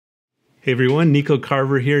Hey everyone, Nico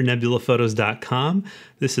Carver here, nebulaphotos.com.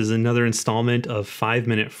 This is another installment of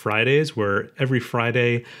 5-Minute Fridays, where every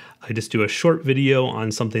Friday I just do a short video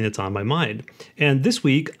on something that's on my mind. And this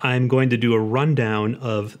week I'm going to do a rundown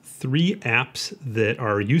of 3 apps that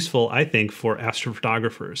are useful, I think, for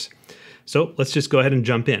astrophotographers. So let's just go ahead and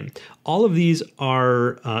jump in. All of these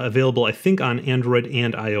are available, I think, on Android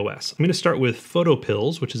and iOS. I'm going to start with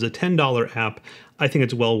PhotoPills, which is a $10 app. I think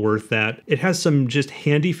it's well worth that. It has some just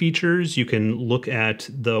handy features. You can look at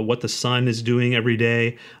what the sun is doing every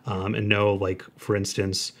day and know, like, for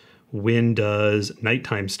instance, when does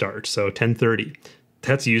nighttime start? So 10:30.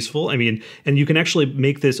 That's useful. I mean, and you can actually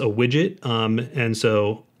make this a widget. And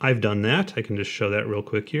so I've done that. I can just show that real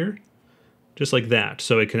quick here. Just like that.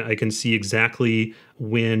 So I can see exactly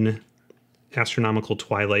when astronomical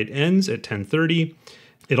twilight ends at 10:30.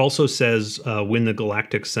 It also says when the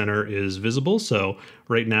galactic center is visible. So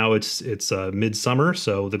right now it's midsummer,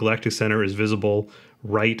 so the galactic center is visible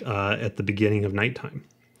right at the beginning of nighttime.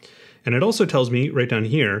 And it also tells me right down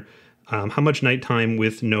here how much nighttime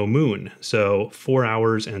with no moon. So 4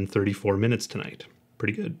 hours and 34 minutes tonight.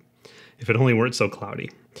 Pretty good. If it only weren't so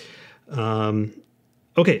cloudy.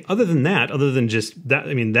 Okay, other than just that,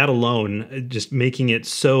 I mean, that alone, just making it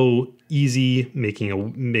so easy, making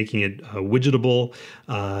it widgetable,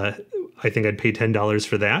 I think I'd pay $10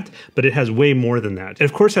 for that, but it has way more than that. It,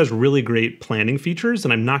 of course, has really great planning features,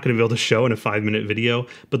 and I'm not going to be able to show in a 5-minute video,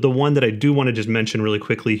 but the one that I do want to just mention really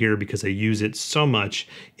quickly here, because I use it so much,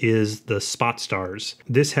 is the spot stars.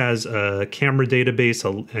 This has a camera database,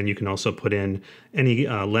 and you can also put in any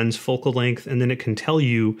lens focal length, and then it can tell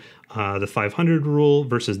you the 500 rule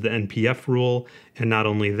versus the NPF rule. And not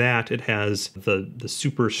only that, it has the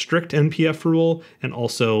super strict NPF rule and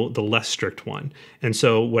also the less strict one. And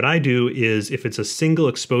so what I do is, if it's a single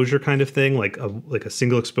exposure kind of thing, like a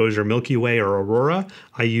single exposure Milky Way or Aurora,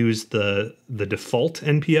 I use the default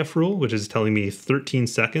NPF rule, which is telling me 13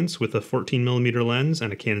 seconds with a 14mm lens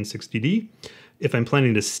and a Canon 60D. If I'm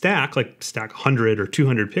planning to stack 100 or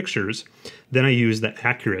 200 pictures, then I use the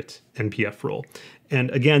accurate NPF rule. And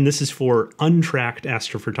again, this is for untracked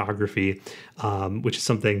astrophotography, which is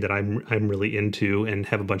something that I'm really into and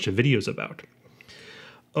have a bunch of videos about.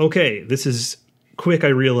 Okay, this is quick, I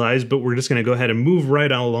realize, but we're just going to go ahead and move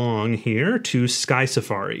right along here to Sky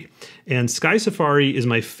Safari. And Sky Safari is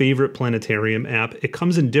my favorite planetarium app. It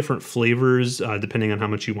comes in different flavors depending on how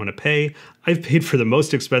much you want to pay. I've paid for the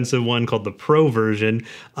most expensive one, called the Pro version.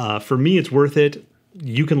 For me, it's worth it.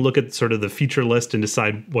 You can look at sort of the feature list and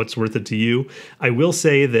decide what's worth it to you. I will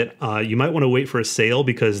say that you might want to wait for a sale,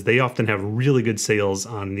 because they often have really good sales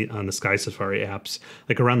on the Sky Safari apps.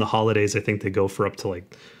 Like around the holidays, I think they go for up to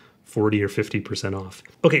like 40 or 50% off.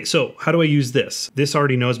 Okay, so how do I use this? This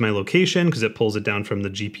already knows my location because it pulls it down from the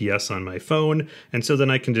GPS on my phone. And so then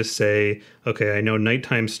I can just say, okay, I know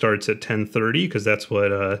nighttime starts at 10:30 because that's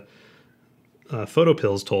what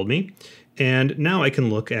PhotoPills told me. And now I can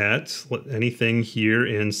look at anything here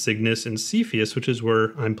in Cygnus and Cepheus, which is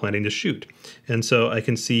where I'm planning to shoot. And so I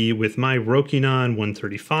can see with my Rokinon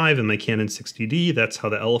 135 and my Canon 60D, that's how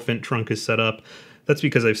the elephant trunk is set up. That's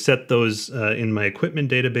because I've set those in my equipment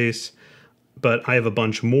database, but I have a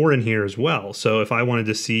bunch more in here as well. So if I wanted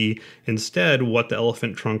to see instead what the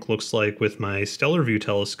elephant trunk looks like with my Stellar View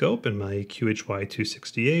telescope and my QHY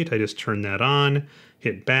 268, I just turn that on,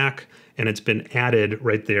 hit back, and it's been added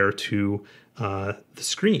right there to the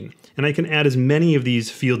screen. And I can add as many of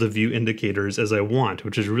these field of view indicators as I want,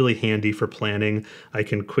 which is really handy for planning. I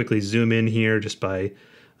can quickly zoom in here just by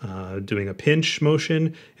doing a pinch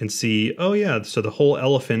motion and see, oh yeah, so the whole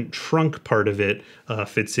elephant trunk part of it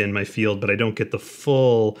fits in my field, but I don't get the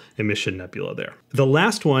full emission nebula there. The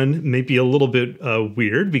last one may be a little bit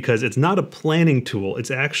weird, because it's not a planning tool, it's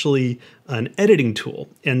actually an editing tool.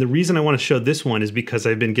 And the reason I want to show this one is because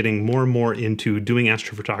I've been getting more and more into doing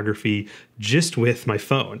astrophotography just with my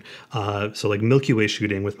phone. So like Milky Way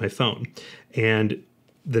shooting with my phone. And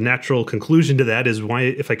the natural conclusion to that is, why,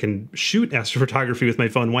 if I can shoot astrophotography with my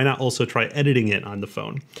phone, why not also try editing it on the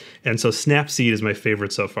phone? And so Snapseed is my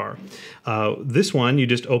favorite so far. This one, you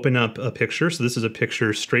just open up a picture. So this is a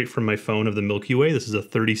picture straight from my phone of the Milky Way. This is a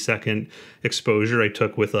 30-second exposure I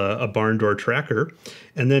took with a barn door tracker.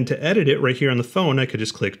 And then to edit it right here on the phone, I could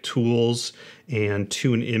just click Tools and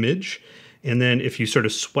Tune Image. And then if you sort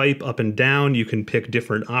of swipe up and down, you can pick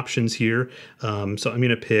different options here. So I'm going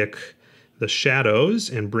to pick the shadows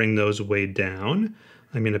and bring those way down.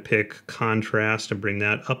 I'm going to pick contrast and bring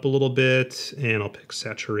that up a little bit, and I'll pick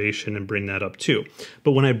saturation and bring that up too.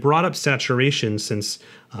 But when I brought up saturation, since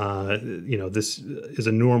you know, this is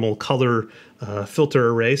a normal color filter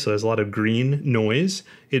array, so there's a lot of green noise,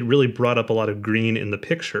 it really brought up a lot of green in the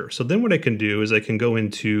picture. So then what I can do is I can go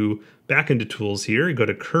back into tools here, go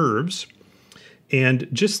to curves. And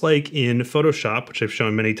just like in Photoshop, which I've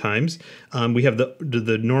shown many times, we have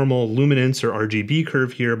the normal luminance or RGB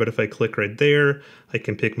curve here, but if I click right there, I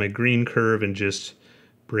can pick my green curve and just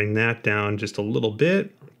bring that down just a little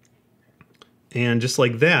bit. And just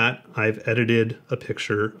like that, I've edited a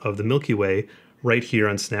picture of the Milky Way right here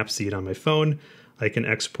on Snapseed on my phone. I can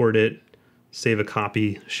export it, save a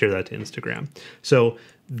copy, share that to Instagram. So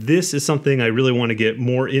this is something I really want to get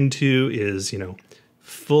more into, is, you know,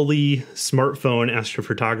 fully smartphone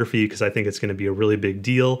astrophotography, because I think it's going to be a really big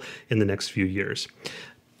deal in the next few years.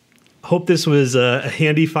 Hope this was a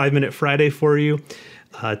handy 5-minute Friday for you.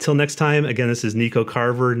 Till next time, again, this is Nico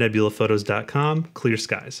Carver, nebulaphotos.com. Clear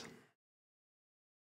skies.